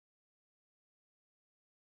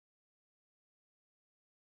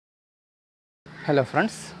Hello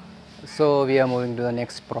friends, so we are moving to the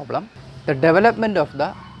next problem. The development of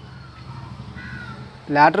the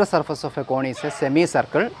lateral surface of a cone is a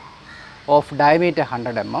semicircle of diameter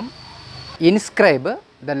 100 mm. Inscribe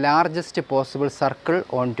the largest possible circle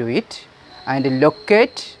onto it and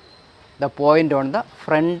locate the point on the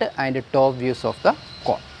front and top views of the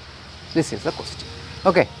cone. This is the question.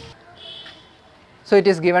 Okay. So it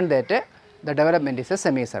is given that the development is a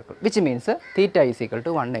semicircle, which means theta is equal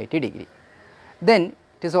to 180 degree. Then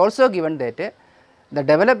it is also given that the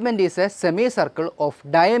development is a semicircle of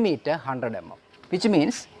diameter 100 mm, which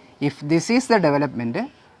means if this is the development,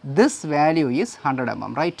 this value is 100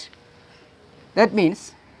 mm, right? That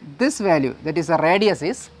means this value, that is the radius,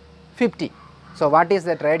 is 50. So what is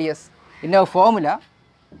that radius? In our formula,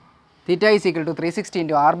 theta is equal to 360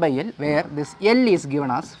 into r by L, where this L is given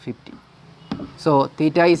as 50. So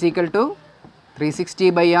theta is equal to 360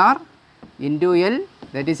 by r into L,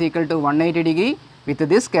 that is equal to 180 degree. With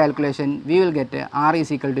this calculation, we will get r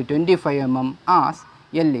is equal to 25 mm as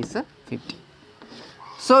L is 50.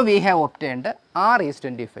 So we have obtained r is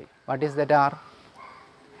 25. What is that r?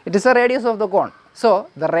 It is the radius of the cone. So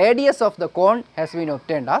the radius of the cone has been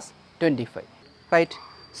obtained as 25, right?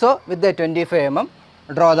 So with the 25 mm,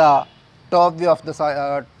 draw the top view of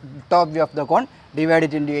the cone, divide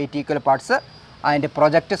it into 8 equal parts, and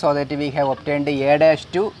project so that we have obtained a dash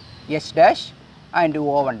to h dash and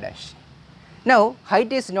O1 dash. Now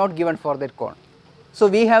height is not given for that cone, so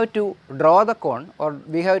we have to draw the cone, or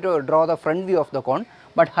we have to draw the front view of the cone,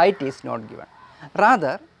 but height is not given.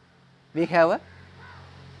 Rather, we have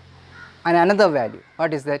another value.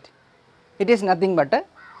 What is that? It is nothing but a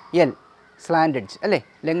L, slant edge,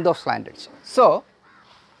 length of slant edge. So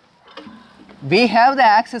we have the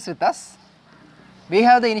axis with us, we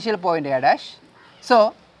have the initial point A dash,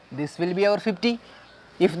 so this will be our 50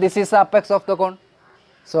 if this is the apex of the cone.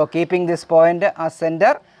 So keeping this point as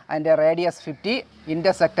center and a radius 50,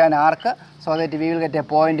 intersect an arc, so that we will get a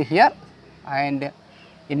point here, and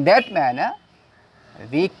in that manner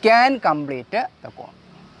we can complete the cone.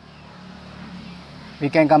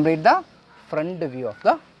 We can complete the front view of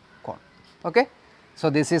the cone. Okay.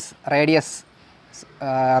 So this is radius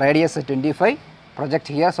 25, project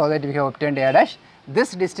here so that we have obtained A dash.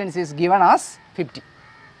 This distance is given as 50.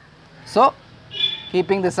 So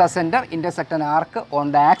keeping this as center, intersect an arc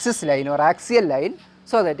on the axis line or axial line,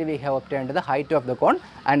 so that we have obtained the height of the cone,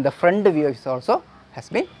 and the front view is also has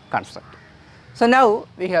been constructed. So now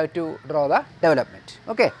we have to draw the development.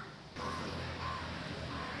 Okay.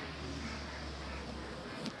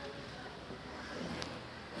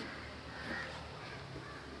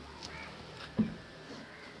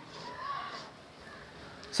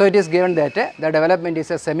 So it is given that the development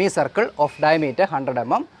is a semicircle of diameter 100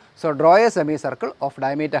 mm. So draw a semicircle of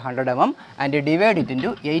diameter 100 mm and divide it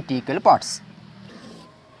into 8 equal parts.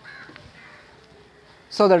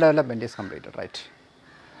 So the development is completed, right?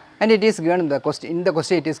 And it is given the question, in the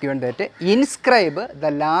question it is given that inscribe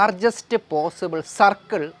the largest possible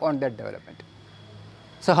circle on that development.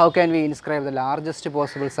 So how can we inscribe the largest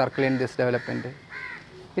possible circle in this development?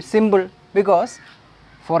 It's simple, because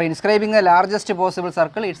for inscribing the largest possible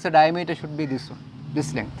circle, its diameter should be this one,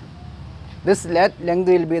 this length. This length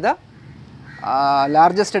will be the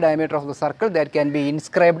largest diameter of the circle that can be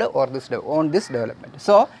inscribed on this development.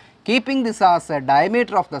 So keeping this as a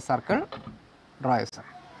diameter of the circle, draw a circle.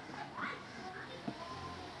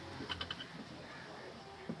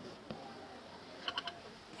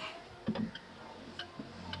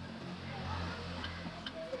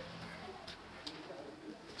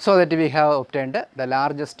 So that we have obtained the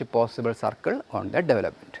largest possible circle on the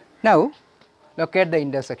development. Now locate the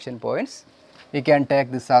intersection points. We can take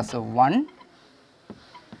this as 1,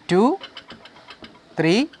 2,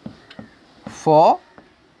 3, 4,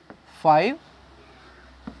 5,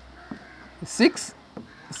 6,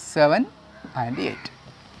 7 and 8.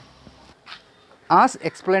 As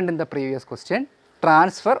explained in the previous question,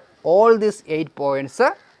 transfer all these 8 points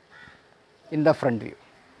in the front view.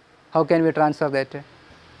 How can we transfer that?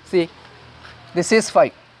 See, this is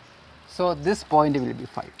 5, so this point will be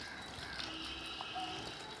 5.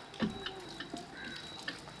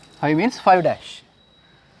 5 means 5 dash.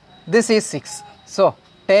 This is 6. So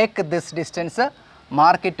take this distance,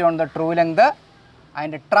 mark it on the true length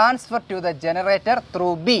and transfer to the generator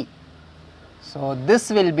through B. So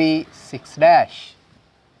this will be 6 dash.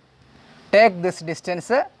 Take this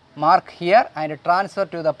distance, mark here and transfer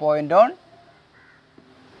to the point on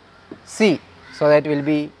C. So that will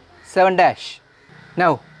be 7 dash.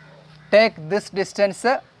 Now take this distance,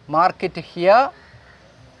 mark it here,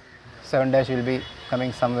 7 dash will be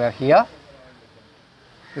coming somewhere here.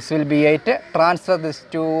 This will be 8, transfer this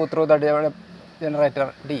 2 through the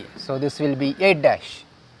generator D. So this will be 8 dash.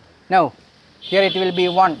 Now here it will be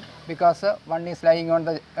 1 because 1 is lying on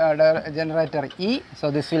the generator E.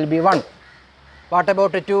 So this will be 1. What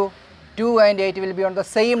about 2? 2 and 8 will be on the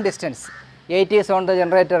same distance. 8 is on the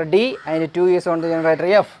generator D and 2 is on the generator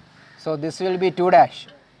F. So this will be 2 dash.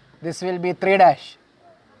 This will be 3 dash.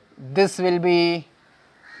 This will be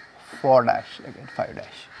 4 dash, again 5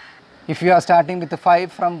 dash. If you are starting with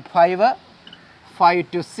 5 from 5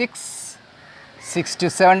 to 6, 6 to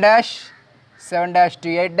 7 dash, 7 dash to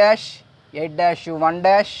 8 dash, 8 dash to 1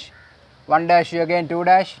 dash, 1 dash to again 2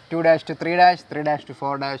 dash, 2 dash to 3 dash, 3 dash to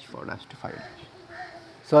 4 dash, 4 dash to 5 dash.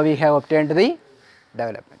 So we have obtained the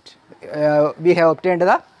development. We have obtained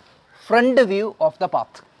the front view of the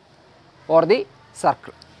path or the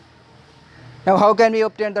circle. Now how can we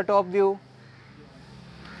obtain the top view?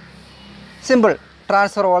 Simple,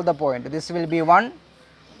 transfer all the point. This will be 1,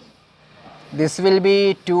 this will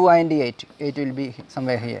be 2 and 8, 8 will be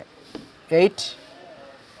somewhere here, 8,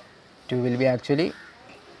 2 will be actually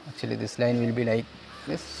this line will be like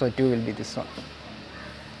this, so 2 will be this one.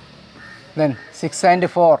 Then 6 and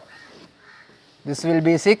 4, this will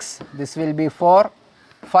be 6, this will be 4,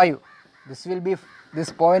 5, this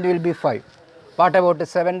point will be 5. What about the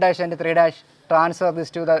 7 dash and 3 dash? Transfer this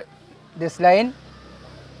to this line,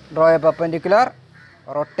 draw a perpendicular,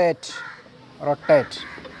 rotate,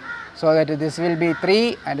 so that this will be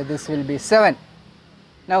 3 and this will be 7.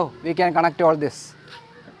 Now we can connect all this,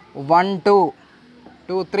 1, 2,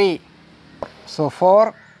 2, 3, so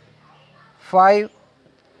 4, 5,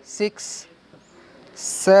 6,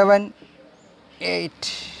 7,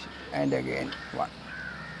 8 and again 1.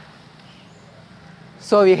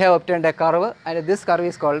 So we have obtained a curve, and this curve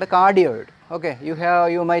is called a cardioid. Okay,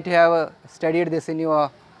 you might have studied this in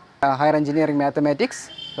your higher engineering mathematics.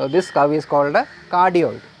 So this curve is called a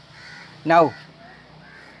cardioid. Now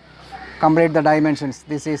complete the dimensions.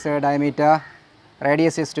 This is a diameter,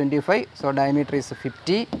 radius is 25, so diameter is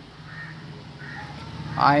 50,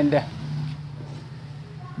 and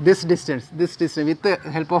this distance with the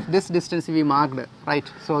help of this distance we marked,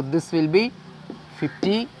 right. So this will be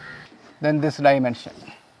 50, then this dimension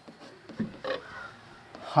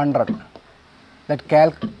 100. That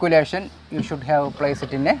calculation you should have placed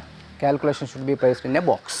it in a calculation should be placed in a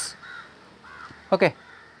box. Okay.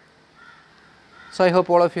 So I hope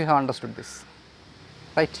all of you have understood this,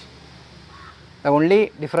 right. The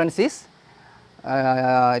only difference is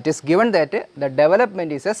it is given that the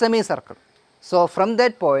development is a semicircle. So from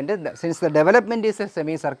that point, since the development is a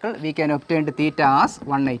semicircle, we can obtain the theta as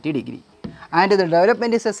 180 degree, and the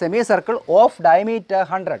development is a semicircle of diameter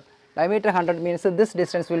 100. Diameter 100 means this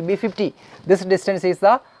distance will be 50. This distance is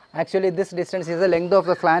the length of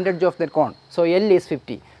the slant edge of the cone. So L is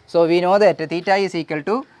 50. So we know that theta is equal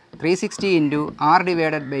to 360 into R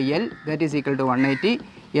divided by L, that is equal to 180.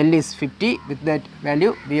 L is 50. With that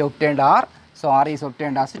value we obtained R. So R is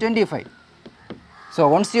obtained as 25. So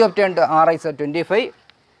once you obtain the R is at 25,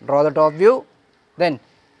 draw the top view, then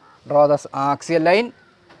draw the axial line,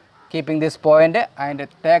 keeping this point and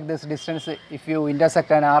take this distance. If you intersect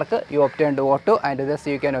an arc, you obtain the O2, and thus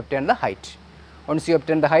you can obtain the height. Once you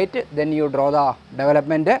obtain the height, then you draw the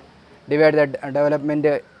development, divide the development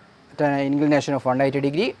at an inclination of 180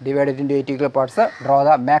 degree, divide it into 8 equal parts, draw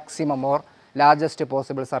the maximum or largest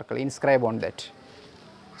possible circle, inscribe on that.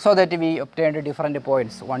 So that we obtained different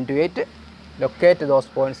points 1 to 8, locate those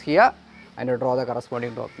points here and draw the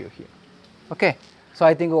corresponding top view here. Okay. So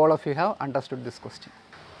I think all of you have understood this question.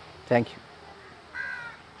 Thank you.